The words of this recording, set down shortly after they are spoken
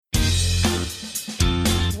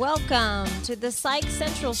Welcome to the Psych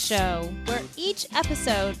Central Show, where each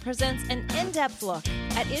episode presents an in-depth look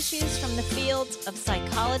at issues from the fields of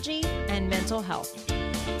psychology and mental health.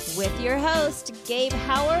 With your host, Gabe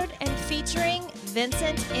Howard, and featuring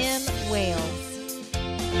Vincent M. Wales.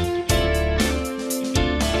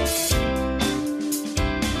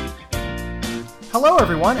 Hello,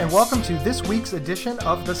 everyone, and welcome to this week's edition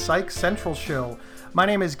of the Psych Central Show. My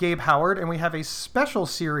name is Gabe Howard, and we have a special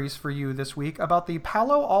series for you this week about the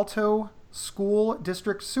Palo Alto School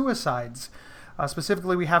District suicides.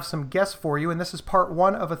 Specifically, we have some guests for you, and this is part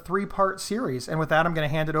one of a three-part series. And with that, I'm going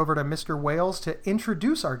to hand it over to Mr. Wales to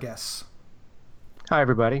introduce our guests. Hi,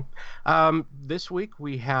 everybody. This week,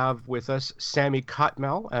 we have with us Sammy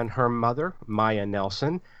Cotmell and her mother, Maya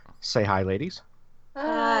Nelson. Say hi, ladies.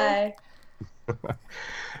 Hi.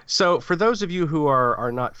 So for those of you who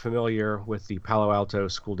are not familiar with the Palo Alto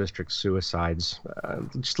School District suicides,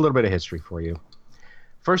 just a little bit of history for you.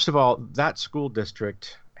 First of all, that school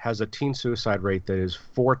district has a teen suicide rate that is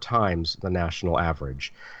 4 times the national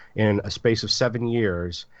average. In a space of 7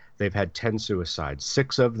 years, they've had 10 suicides.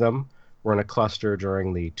 6 of them were in a cluster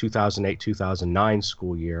during the 2008-2009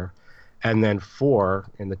 school year, and then 4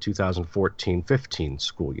 in the 2014-15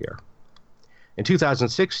 school year. In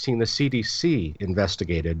 2016, the CDC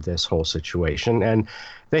investigated this whole situation, and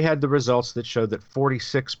they had the results that showed that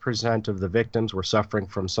 46% of the victims were suffering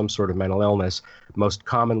from some sort of mental illness, most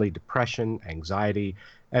commonly depression, anxiety,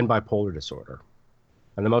 and bipolar disorder.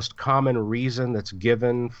 And the most common reason that's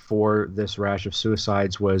given for this rash of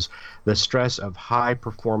suicides was the stress of high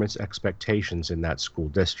performance expectations in that school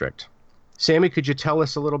district. Sammy, could you tell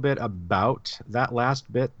us a little bit about that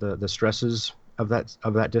last bit, the stresses of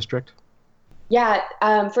that district?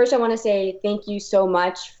 Yeah, first I want to say thank you so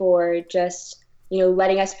much for just,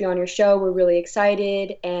 letting us be on your show. We're really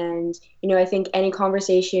excited. And, I think any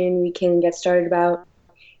conversation we can get started about,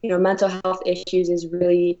 mental health issues is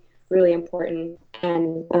really, really important.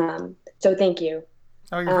 And so thank you.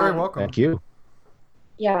 Oh, you're very welcome. Thank you.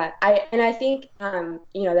 Yeah, I think,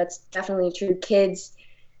 that's definitely true. Kids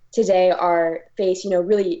today face,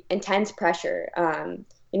 really intense pressure.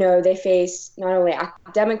 They face not only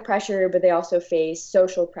academic pressure, but they also face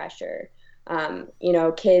social pressure.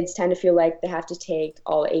 Kids tend to feel like they have to take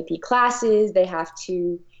all AP classes. They have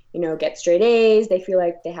to, get straight A's. They feel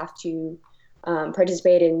like they have to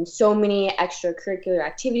participate in so many extracurricular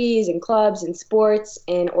activities and clubs and sports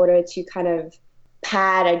in order to kind of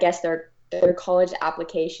pad, I guess, their college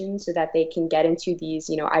application so that they can get into these,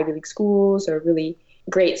 Ivy League schools or really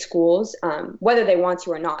great schools, whether they want to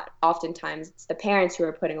or not. Oftentimes, it's the parents who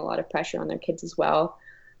are putting a lot of pressure on their kids as well.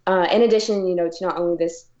 In addition, to not only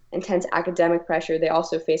this intense academic pressure, they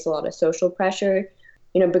also face a lot of social pressure,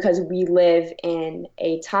 because we live in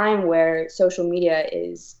a time where social media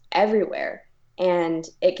is everywhere, and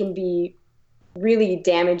it can be really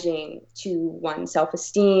damaging to one's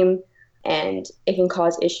self-esteem, and it can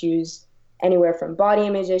cause issues anywhere from body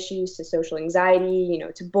image issues to social anxiety,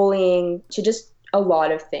 to bullying, to just a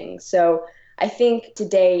lot of things. So I think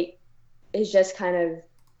today is just kind of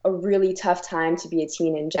a really tough time to be a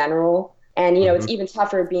teen in general. And, it's even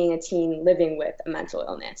tougher being a teen living with a mental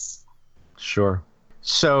illness. Sure.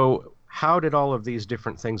 So how did all of these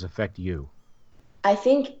different things affect you? I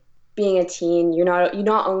think being a teen, you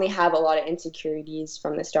not only have a lot of insecurities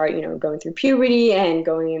from the start, going through puberty and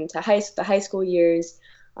going into the high school years,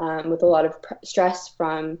 with a lot of stress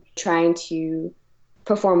from trying to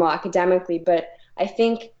perform well academically, but I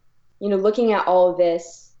think, looking at all of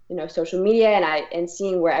this, social media and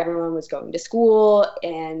seeing where everyone was going to school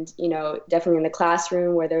and, definitely in the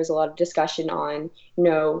classroom where there was a lot of discussion on,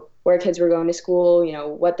 where kids were going to school,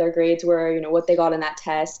 what their grades were, what they got on that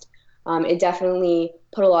test. It definitely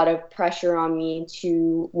put a lot of pressure on me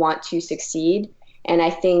to want to succeed. And I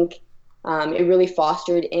think it really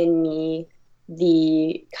fostered in me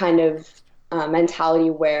the kind of mentality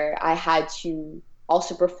where I had to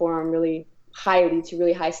also perform really highly to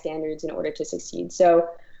really high standards in order to succeed. So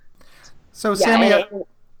yeah, Sammy,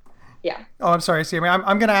 yeah. Oh, I'm sorry, Sammy.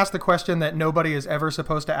 I'm going to ask the question that nobody is ever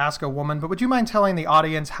supposed to ask a woman, but would you mind telling the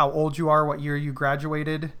audience how old you are, what year you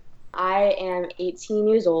graduated? I am 18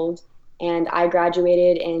 years old, and I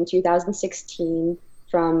graduated in 2016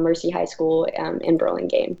 from Mercy High School in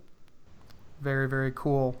Burlingame. Very, very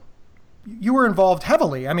cool. You were involved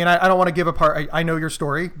heavily. I mean, I don't want to give apart. I know your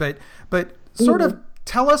story, but sort of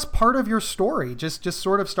tell us part of your story. Just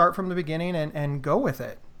sort of start from the beginning and go with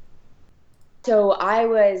it. So I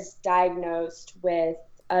was diagnosed with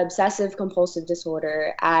obsessive compulsive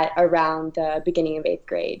disorder at around the beginning of 8th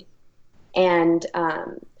grade. And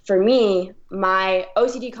for me, my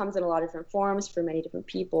OCD comes in a lot of different forms for many different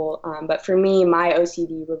people. But for me, my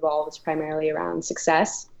OCD revolves primarily around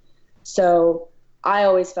success. So I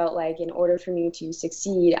always felt like in order for me to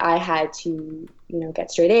succeed, I had to,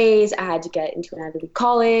 get straight A's. I had to get into an Ivy League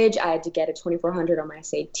college. I had to get a 2400 on my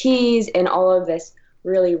SATs, and all of this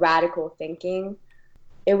really radical thinking.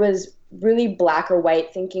 It was really black or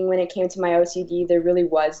white thinking when it came to my OCD. There really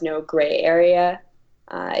was no gray area.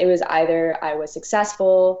 It was either I was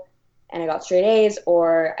successful and I got straight A's,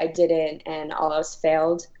 or I didn't and all else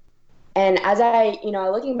failed. And as I,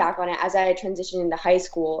 looking back on it, as I transitioned into high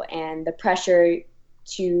school and the pressure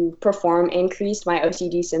to perform increased, my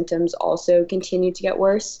OCD symptoms also continued to get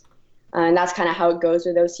worse. And that's kind of how it goes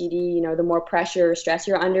with OCD. The more pressure or stress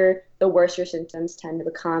you're under, the worse your symptoms tend to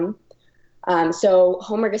become. So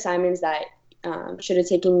homework assignments that should have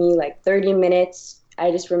taken me like 30 minutes, I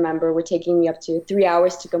just remember were taking me up to 3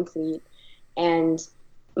 hours to complete. And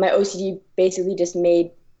my OCD basically just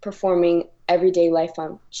made performing everyday life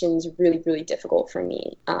functions really, really difficult for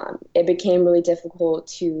me. It became really difficult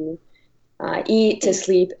to eat, to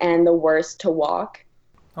sleep, and the worst, to walk.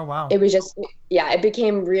 Oh, wow. It was just, it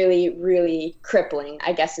became really, really crippling,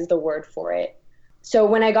 I guess is the word for it. So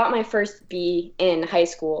when I got my first B in high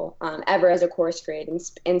school, ever as a course grade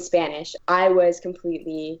in Spanish, I was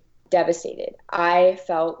completely devastated. I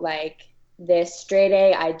felt like this straight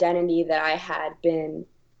A identity that I had been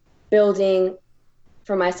building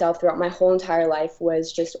for myself throughout my whole entire life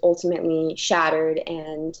was just ultimately shattered,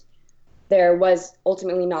 and there was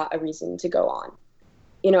ultimately not a reason to go on.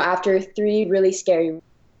 After 3 really scary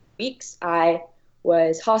weeks, I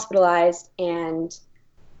was hospitalized, and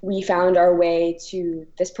we found our way to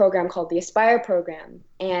this program called the Aspire program.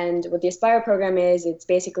 And what the Aspire program is, it's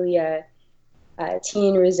basically a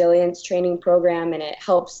teen resilience training program, and it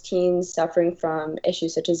helps teens suffering from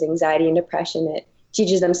issues such as anxiety and depression. It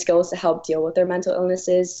teaches them skills to help deal with their mental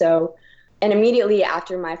illnesses. So, and immediately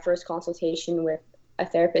after my first consultation with a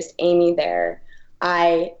therapist, Amy, there,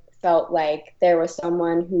 I felt like there was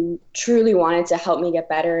someone who truly wanted to help me get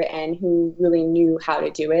better and who really knew how to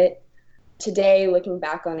do it. Today, looking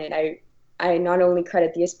back on it, I not only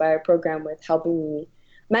credit the Aspire program with helping me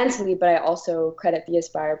mentally, but I also credit the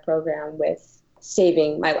Aspire program with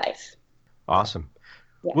saving my life. Awesome.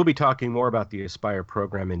 Yeah. We'll be talking more about the Aspire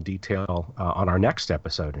program in detail on our next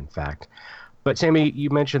episode, in fact. But Sammy, you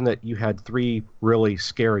mentioned that you had 3 really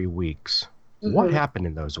scary weeks. Mm-hmm. What happened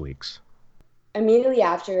in those weeks? Immediately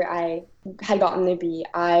after I had gotten the B,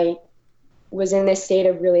 I was in this state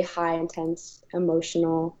of really high, intense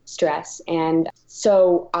emotional stress. And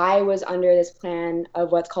so I was under this plan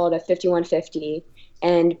of what's called a 5150.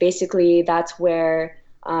 And basically that's where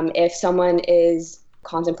if someone is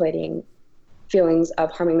contemplating feelings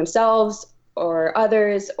of harming themselves or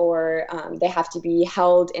others, or they have to be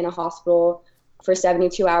held in a hospital for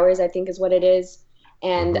 72 hours, I think is what it is.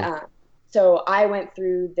 And so I went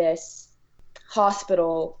through this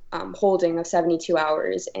hospital holding of 72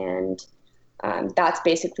 hours, and that's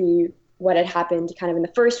basically what had happened kind of in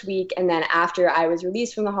the first week. And then after I was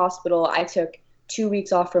released from the hospital, I took 2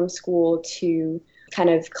 weeks off from school to kind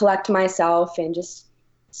of collect myself and just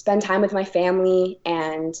spend time with my family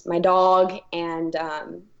and my dog and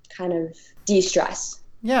kind of de-stress.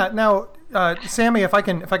 Yeah. Now, Sammy, if I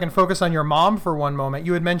can focus on your mom for one moment.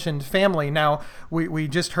 You had mentioned family. Now, we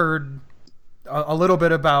just heard a little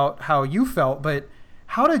bit about how you felt, but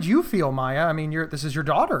how did you feel, Maya? I mean, this is your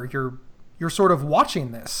daughter. You're sort of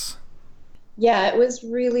watching this. Yeah, it was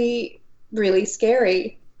really, really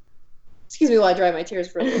scary. Excuse me while I dry my tears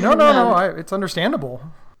for a minute. No, it's understandable.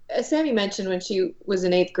 As Sammy mentioned, when she was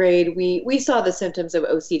in 8th grade, we saw the symptoms of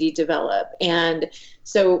OCD develop. And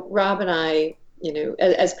so Rob and I,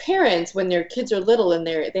 as parents, when their kids are little and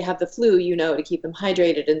they have the flu, to keep them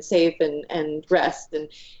hydrated and safe and rest.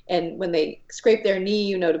 And when they scrape their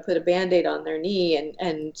knee, to put a Band-Aid on their knee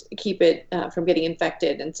and keep it from getting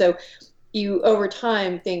infected. And so you, over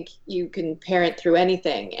time, think you can parent through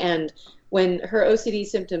anything. And when her OCD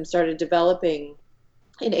symptoms started developing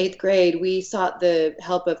in 8th grade, we sought the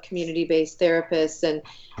help of community-based therapists, and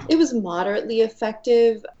it was moderately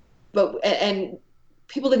effective, and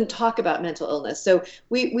people didn't talk about mental illness. So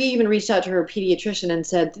we even reached out to her pediatrician and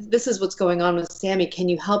said, this is what's going on with Sammy. Can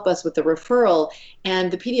you help us with the referral?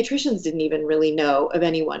 And the pediatricians didn't even really know of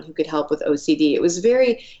anyone who could help with OCD. It was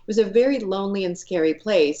a very lonely and scary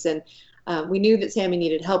place. And we knew that Sammy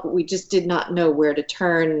needed help, but we just did not know where to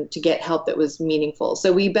turn to get help that was meaningful.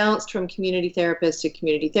 So we bounced from community therapist to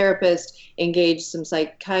community therapist, engaged some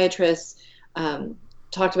psychiatrists,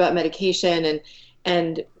 talked about medication,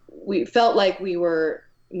 and we felt like we were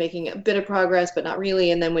making a bit of progress, but not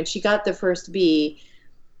really. And then when she got the first B,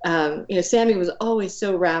 Sammy was always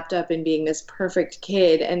so wrapped up in being this perfect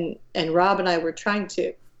kid, and Rob and I were trying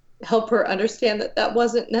to help her understand that that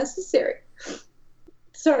wasn't necessary.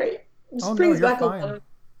 Sorry, it just brings back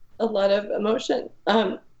a lot of emotion.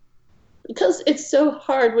 Because it's so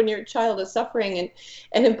hard when your child is suffering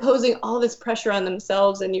and imposing all this pressure on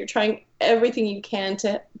themselves, and you're trying everything you can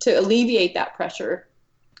to alleviate that pressure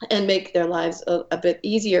and make their lives a bit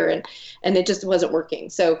easier, and it just wasn't working.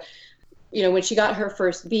 So, when she got her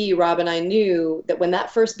first B, Rob and I knew that when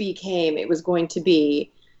that first B came, it was going to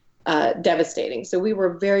be devastating. So we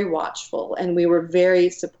were very watchful, and we were very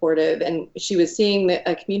supportive, and she was seeing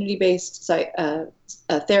a community-based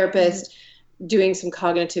therapist, doing some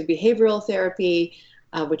cognitive behavioral therapy,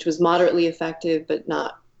 which was moderately effective, but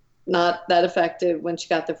not that effective when she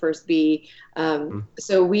got the first B.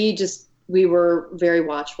 So we were very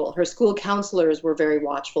watchful. Her school counselors were very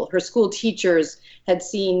watchful. Her school teachers had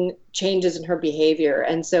seen changes in her behavior.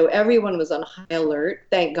 And so everyone was on high alert,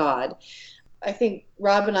 thank God. I think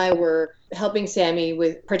Rob and I were helping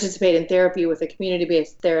Sammy participate in therapy with a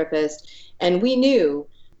community-based therapist. And we knew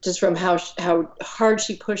just from how hard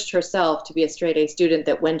she pushed herself to be a straight A student,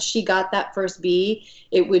 that when she got that first B,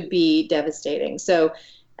 it would be devastating. So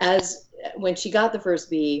when she got the first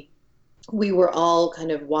B, we were all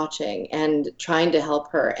kind of watching and trying to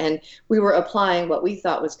help her. And we were applying what we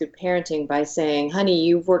thought was good parenting by saying, honey,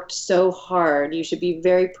 you've worked so hard. You should be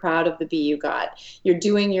very proud of the B you got. You're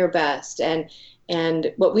doing your best.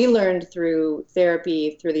 And what we learned through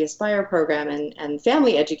therapy, through the Aspire program and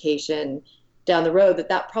family education down the road,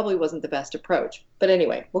 that probably wasn't the best approach. But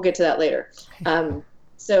anyway, we'll get to that later.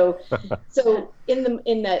 So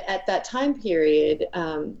at that time period,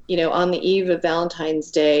 on the eve of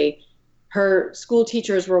Valentine's Day, her school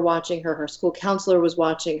teachers were watching her school counselor was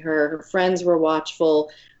watching her friends were watchful.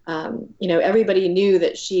 Everybody knew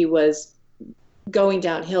that she was going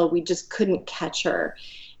downhill. We just couldn't catch her.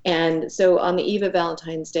 And so on the eve of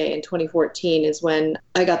Valentine's Day in 2014 is when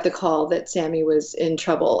I got the call that Sammy was in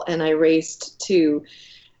trouble, and I raced to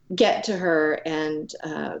get to her, and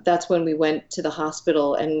that's when we went to the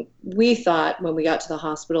hospital. And we thought when we got to the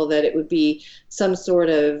hospital that it would be some sort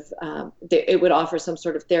of, it would offer some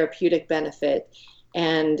sort of therapeutic benefit,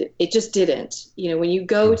 and it just didn't. When you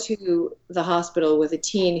go to the hospital with a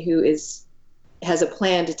teen who has a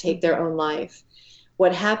plan to take their own life,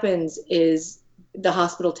 what happens is the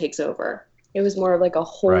hospital takes over. It was more like a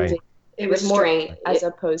holding. Right. It was restraint as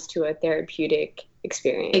opposed to a therapeutic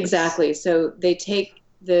experience. Exactly. So they take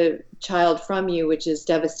the child from you, which is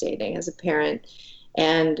devastating as a parent,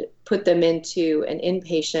 and put them into an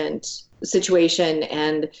inpatient situation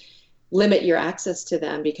and limit your access to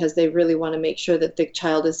them, because they really want to make sure that the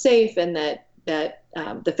child is safe and that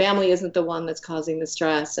the family isn't the one that's causing the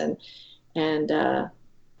stress.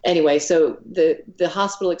 Anyway, so the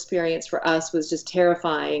hospital experience for us was just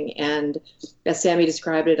terrifying, and as Sammy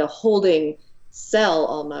described it, a holding cell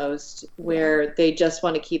almost, where they just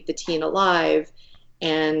want to keep the teen alive.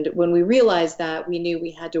 And when we realized that, we knew we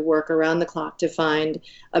had to work around the clock to find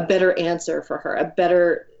a better answer for her, a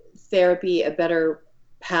better therapy, a better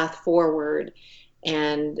path forward.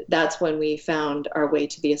 And that's when we found our way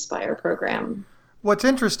to the Aspire program. What's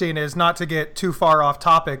interesting is, not to get too far off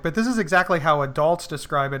topic, but this is exactly how adults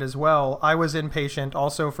describe it as well. I was inpatient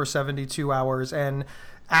also for 72 hours, and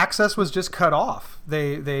access was just cut off.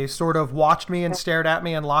 They sort of watched me and stared at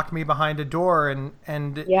me and locked me behind a door,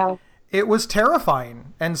 and yeah. It was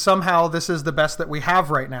terrifying. And somehow this is the best that we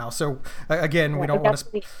have right now. So again, we don't want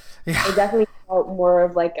to. Yeah. It definitely felt more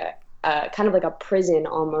of like a kind of like a prison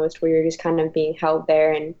almost, where you're just kind of being held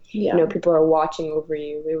there, and people are watching over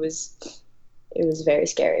you. It was very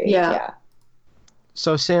scary. Yeah.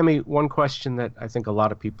 So, Sammy, one question that I think a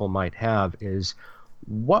lot of people might have is,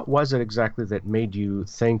 what was it exactly that made you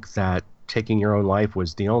think that taking your own life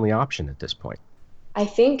was the only option at this point? I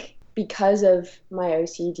think because of my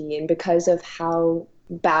OCD, and because of how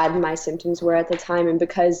bad my symptoms were at the time, and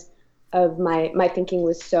because of my thinking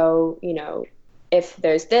was so, if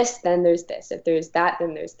there's this, then there's this. If there's that,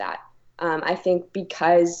 then there's that. I think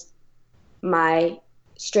because my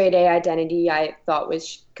straight A identity I thought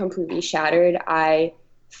was completely shattered, I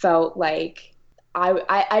felt like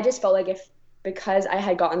I just felt like because I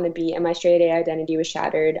had gotten the B and my straight A identity was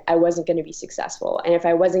shattered, I wasn't going to be successful. And if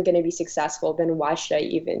I wasn't going to be successful, then why should I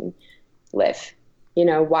even live?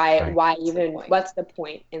 Why even, what's the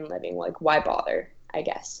point in living? Like, why bother, I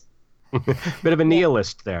guess. Bit of a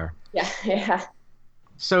nihilist there. Yeah.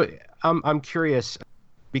 So I'm curious,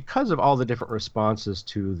 because of all the different responses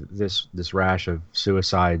to this rash of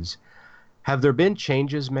suicides, have there been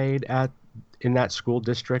changes made in that school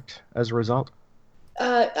district as a result?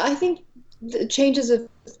 I think the changes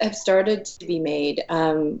have started to be made.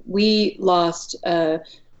 We lost a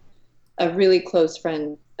really close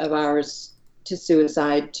friend of ours to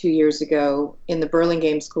suicide 2 years ago in the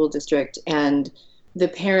Burlingame School District, and the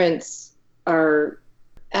parents are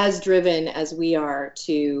as driven as we are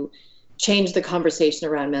to change the conversation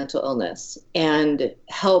around mental illness and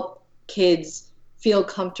help kids feel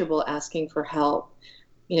comfortable asking for help.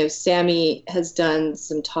 Sammy has done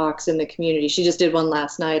some talks in the community. She just did one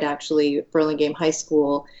last night, actually, at Burlingame High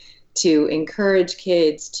School, to encourage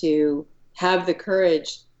kids to have the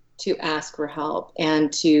courage to ask for help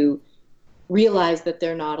and to realize that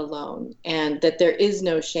they're not alone and that there is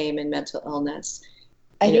no shame in mental illness.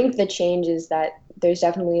 I think the change is that there's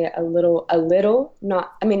definitely a little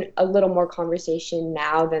more conversation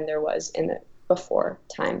now than there was in the before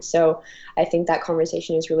time. So I think that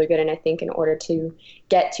conversation is really good. And I think in order to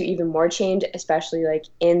get to even more change, especially like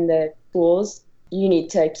in the schools, you need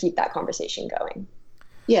to keep that conversation going.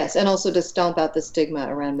 Yes. And also to stomp out the stigma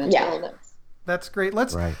around mental illness. That's great.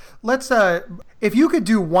 Let's if you could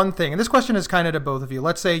do one thing, and this question is kind of to both of you.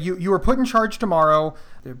 Let's say you were put in charge tomorrow.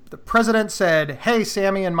 The president said, "Hey,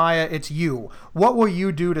 Sammy and Maya, it's you. What will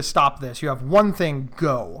you do to stop this? You have one thing,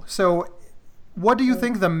 go." So what do you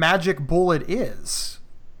think the magic bullet is?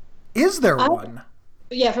 Is there one?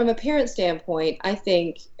 Yeah, from a parent standpoint, I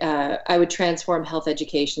think I would transform health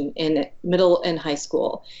education in middle and high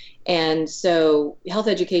school. And so health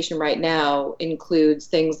education right now includes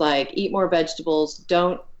things like eat more vegetables,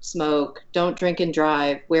 don't smoke, don't drink and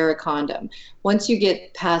drive, wear a condom. Once you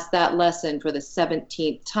get past that lesson for the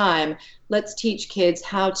 17th time, let's teach kids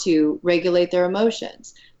how to regulate their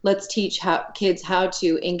emotions. Let's teach kids how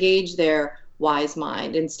to engage their wise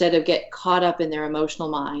mind instead of get caught up in their emotional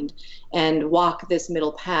mind and walk this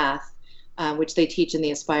middle path, which they teach in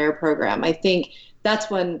the Aspire program. I think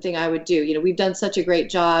that's one thing I would do. We've done such a great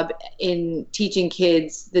job in teaching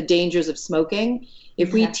kids the dangers of smoking.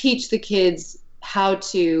 If we teach the kids how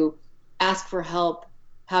to ask for help,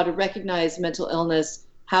 how to recognize mental illness,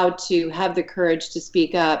 how to have the courage to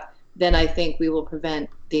speak up, then I think we will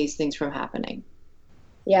prevent these things from happening.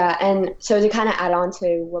 Yeah, and so to kind of add on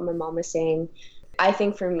to what my mom was saying, I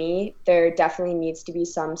think for me, there definitely needs to be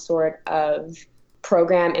some sort of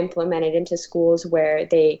program implemented into schools where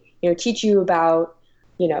they, teach you about,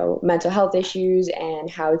 mental health issues and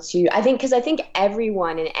how to, because I think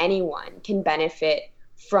everyone and anyone can benefit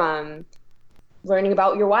from learning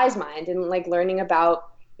about your wise mind and like learning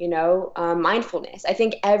about, mindfulness. I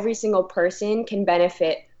think every single person can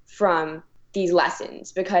benefit from these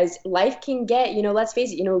lessons because life can get, let's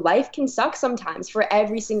face it, life can suck sometimes for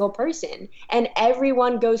every single person, and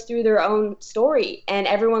everyone goes through their own story and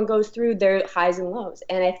everyone goes through their highs and lows.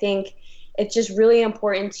 And I think it's just really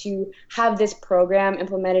important to have this program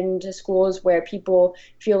implemented into schools where people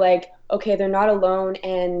feel like, okay, they're not alone.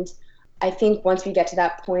 And I think once we get to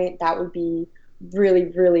that point, that would be really,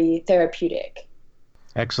 really therapeutic.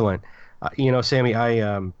 Excellent. Sammy,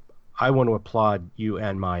 I want to applaud you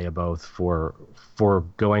and Maya both for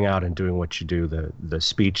going out and doing what you do, the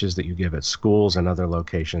speeches that you give at schools and other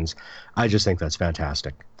locations. I just think that's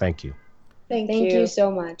fantastic. Thank you. Thank you so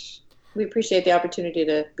much. We appreciate the opportunity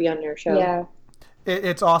to be on your show. Yeah.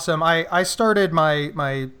 It's awesome. I started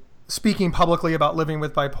my speaking publicly about living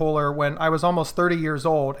with bipolar when I was almost 30 years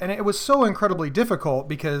old, and it was so incredibly difficult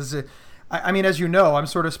because I mean, as you know, I'm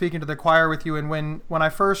sort of speaking to the choir with you. And when I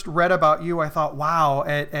first read about you, I thought, wow,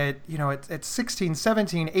 at 16,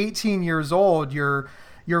 17, 18 years old, you're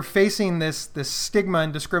facing this stigma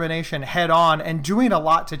and discrimination head on and doing a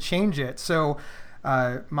lot to change it. So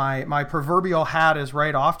my proverbial hat is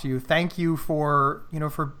right off to you. Thank you for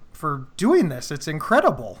doing this. It's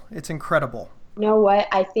incredible. It's incredible. You know what?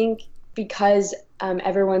 I think because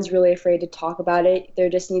everyone's really afraid to talk about it, there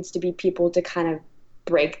just needs to be people to kind of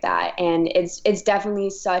break that. And it's definitely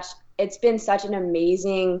it's been such an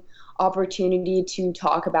amazing opportunity to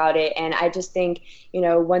talk about it. And I just think,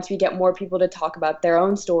 once we get more people to talk about their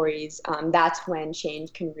own stories, that's when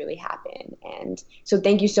change can really happen. And so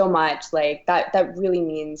thank you so much. Like that really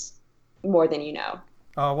means more than you know.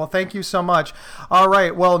 Oh, well, thank you so much. All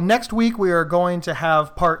right. Well, next week we are going to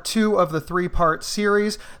have part 2 of the 3-part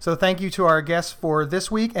series. So thank you to our guests for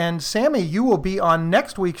this week. And Sammy, you will be on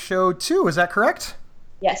next week's show too. Is that correct?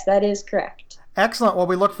 Yes, that is correct. Excellent. Well,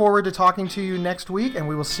 we look forward to talking to you next week, and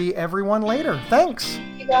we will see everyone later. Thanks.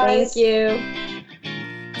 You guys. Thank you.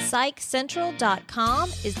 PsychCentral.com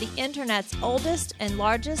is the internet's oldest and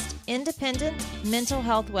largest independent mental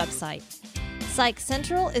health website. Psych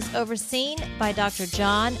Central is overseen by Dr.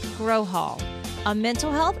 John Grohol, a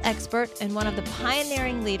mental health expert and one of the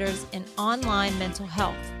pioneering leaders in online mental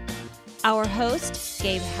health. Our host,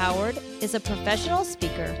 Gabe Howard, is a professional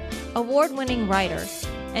speaker, award-winning writer,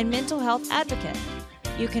 and mental health advocate.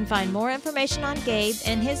 You can find more information on Gabe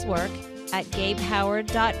and his work at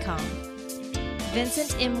gabehoward.com.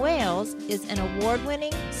 Vincent M. Wales is an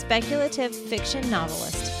award-winning speculative fiction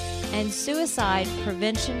novelist and suicide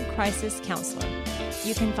prevention crisis counselor.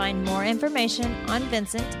 You can find more information on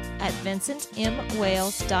Vincent at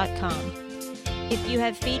vincentmwales.com. If you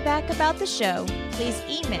have feedback about the show, please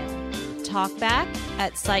email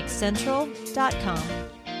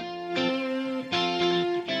talkback@psychcentral.com.